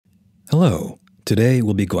Hello! Today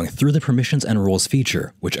we'll be going through the Permissions and Roles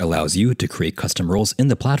feature, which allows you to create custom roles in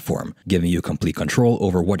the platform, giving you complete control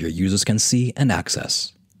over what your users can see and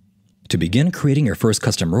access. To begin creating your first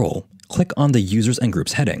custom role, click on the Users and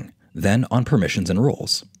Groups heading, then on Permissions and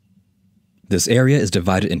Roles. This area is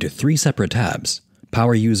divided into 3 separate tabs: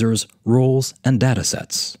 Power Users, Roles, and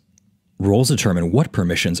Datasets. Roles determine what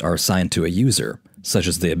permissions are assigned to a user, such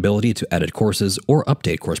as the ability to edit courses or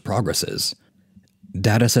update course progresses.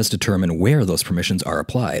 Datasets determine where those permissions are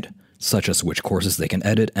applied, such as which courses they can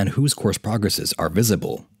edit and whose course progresses are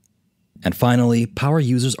visible. And finally, power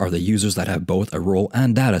users are the users that have both a role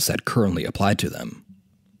and dataset currently applied to them.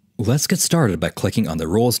 Let's get started by clicking on the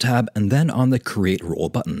Roles tab and then on the Create Role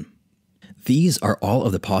button. These are all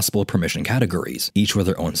of the possible permission categories, each with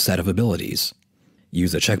their own set of abilities.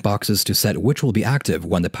 Use the checkboxes to set which will be active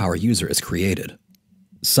when the power user is created.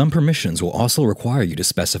 Some permissions will also require you to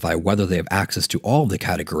specify whether they have access to all of the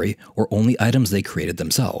category or only items they created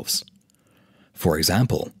themselves. For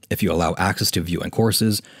example, if you allow access to viewing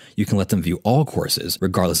courses, you can let them view all courses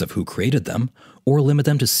regardless of who created them, or limit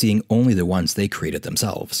them to seeing only the ones they created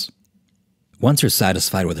themselves. Once you're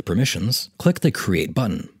satisfied with the permissions, click the Create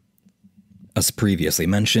button. As previously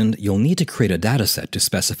mentioned, you'll need to create a dataset to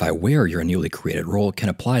specify where your newly created role can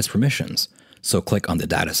apply its permissions, so click on the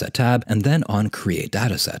Dataset tab and then on Create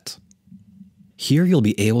Dataset. Here you'll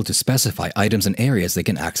be able to specify items and areas they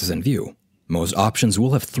can access and view. Most options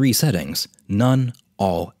will have 3 settings: None,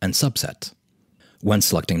 All, and Subset. When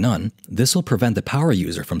selecting None, this will prevent the power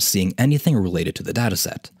user from seeing anything related to the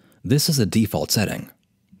dataset. This is a default setting.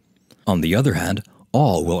 On the other hand,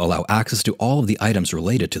 All will allow access to all of the items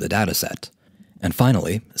related to the dataset. And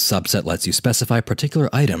finally, Subset lets you specify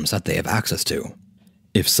particular items that they have access to.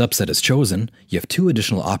 If Subset is chosen, you have 2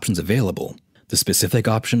 additional options available: the Specific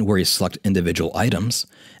option where you select individual items,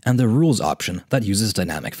 and the Rules option that uses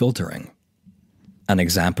dynamic filtering. An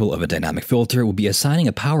example of a dynamic filter would be assigning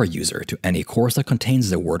a power user to any course that contains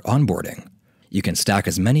the word onboarding. You can stack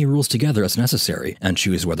as many rules together as necessary and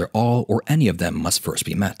choose whether all or any of them must first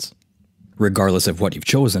be met. Regardless of what you've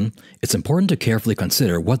chosen, it's important to carefully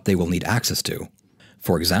consider what they will need access to.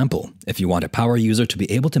 For example, if you want a power user to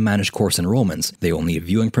be able to manage course enrollments, they will need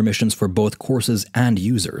viewing permissions for both courses and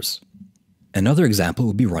users. Another example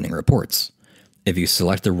would be running reports. If you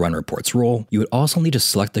select the Run Reports role, you would also need to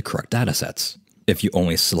select the correct datasets. If you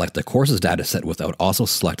only select the courses dataset without also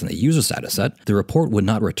selecting the user's dataset, the report would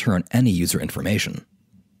not return any user information.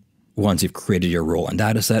 Once you've created your role and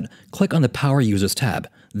dataset, click on the Power Users tab,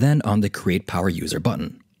 then on the Create Power User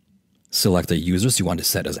button. Select the users you want to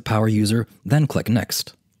set as a power user, then click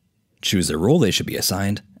Next. Choose the role they should be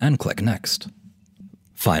assigned, and click Next.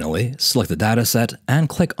 Finally, select the dataset and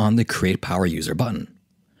click on the Create Power User button.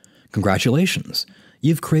 Congratulations!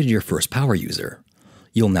 You've created your first power user.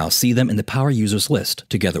 You'll now see them in the power users list,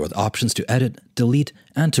 together with options to edit, delete,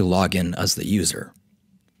 and to log in as the user.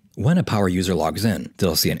 When a power user logs in,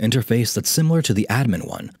 they'll see an interface that's similar to the admin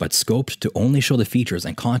one, but scoped to only show the features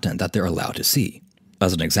and content that they're allowed to see.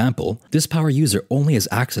 As an example, this power user only has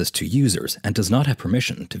access to users and does not have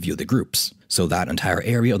permission to view the groups, so that entire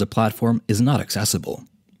area of the platform is not accessible.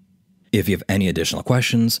 If you have any additional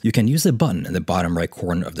questions, you can use the button in the bottom right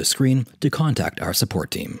corner of the screen to contact our support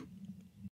team.